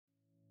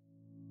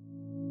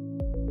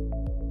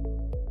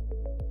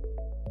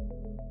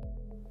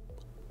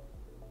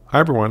Hi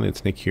everyone,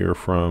 it's Nick here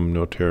from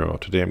Notaro.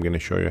 Today I'm going to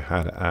show you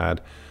how to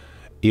add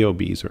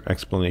EOBs or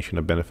explanation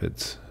of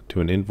benefits to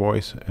an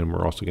invoice, and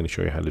we're also going to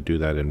show you how to do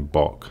that in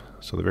bulk.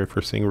 So the very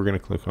first thing, we're going to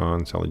click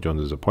on Sally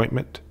Jones's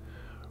appointment.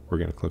 We're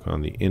going to click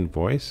on the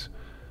invoice,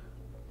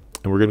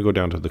 and we're going to go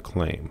down to the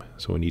claim.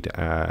 So we need to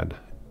add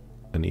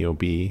an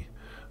EOB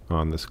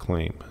on this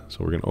claim. So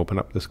we're going to open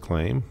up this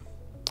claim,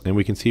 and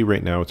we can see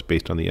right now it's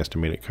based on the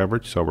estimated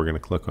coverage. So we're going to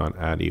click on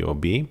Add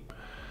EOB.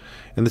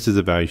 And this is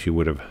the values you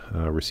would have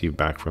received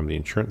back from the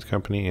insurance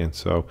company. And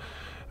so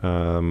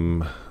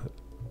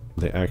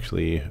they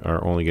actually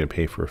are only going to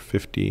pay for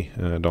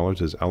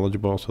 $50 as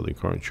eligible. So the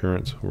car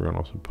insurance, we're going to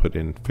also put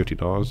in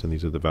 $50, and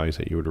these are the values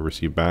that you would have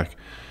received back.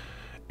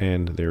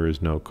 And there is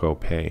no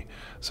copay.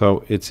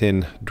 So it's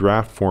in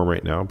draft form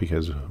right now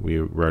because we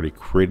already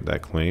created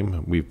that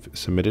claim. We've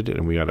submitted it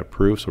and we got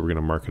approved. So we're going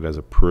to mark it as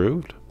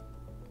approved.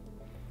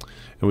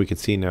 And we can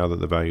see now that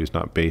the value is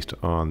not based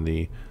on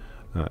the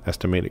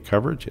estimated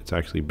coverage. It's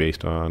actually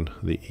based on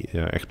the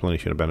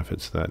explanation of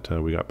benefits that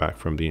we got back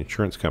from the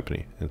insurance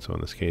company. And so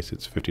in this case,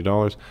 it's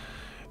 $50,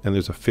 and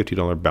there's a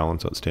 $50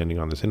 balance outstanding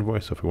on this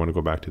invoice. So if we want to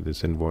go back to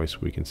this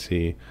invoice, we can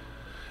see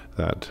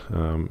that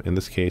in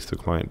this case, the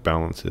client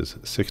balance is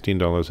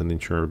 $16 and the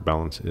insurer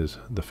balance is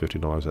the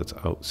 $50 that's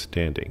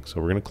outstanding.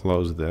 So we're going to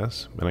close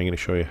this, and I'm going to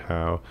show you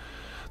how.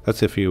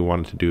 That's if you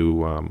wanted to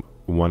do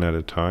one at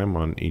a time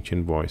on each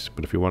invoice.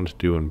 But if you wanted to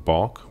do in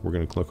bulk, we're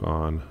going to click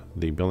on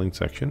the billing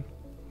section.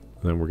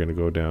 Then we're going to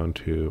go down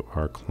to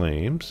our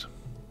claims,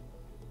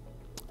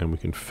 and we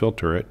can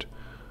filter it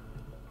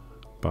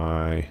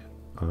by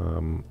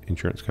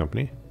insurance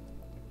company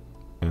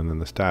and then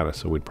the status.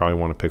 So we'd probably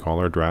want to pick all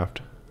our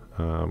draft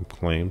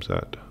claims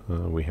that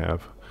we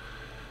have,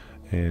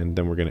 and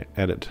then we're going to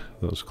edit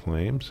those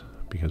claims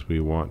because we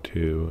want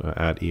to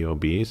add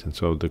EOBs. And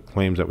so the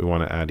claims that we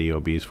want to add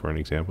EOBs for an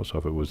example, so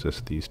if it was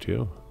these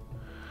two,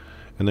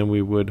 and then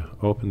we would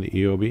open the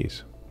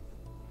EOBs.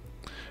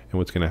 And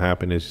what's going to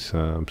happen is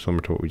similar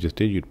to what we just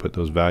did, you'd put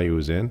those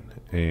values in.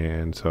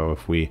 And so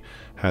if we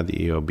had the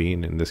EOB,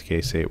 and in this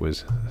case, say it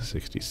was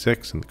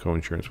 66 and the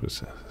coinsurance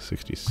was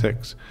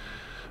 66,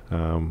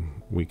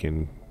 we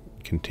can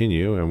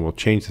continue and we'll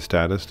change the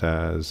status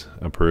as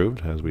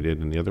approved as we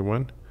did in the other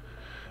one.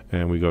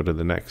 And we go to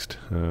the next,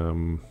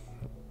 one.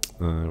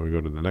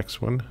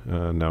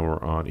 Now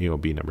we're on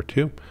EOB number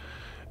 2,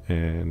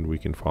 and we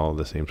can follow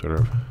the same sort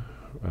of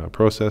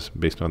process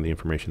based on the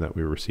information that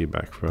we received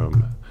back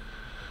from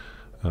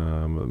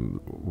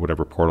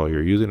whatever portal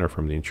you're using or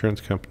from the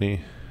insurance company,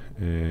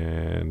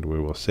 and we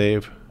will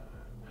save.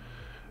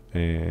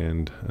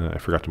 And I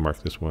forgot to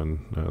mark this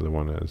one, the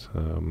one as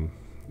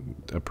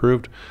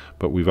approved,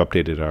 but we've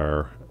updated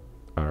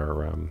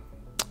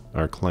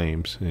our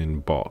claims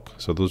in bulk.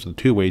 So those are the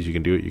two ways you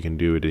can do it. You can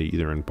do it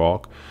either in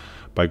bulk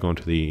by going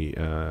to the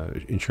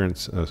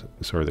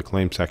the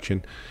claim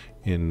section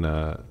in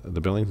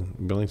the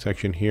billing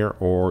section here,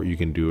 or you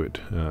can do it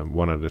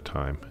one at a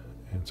time.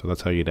 And so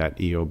that's how you'd add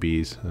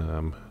EOBs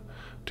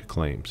to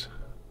claims.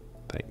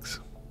 Thanks.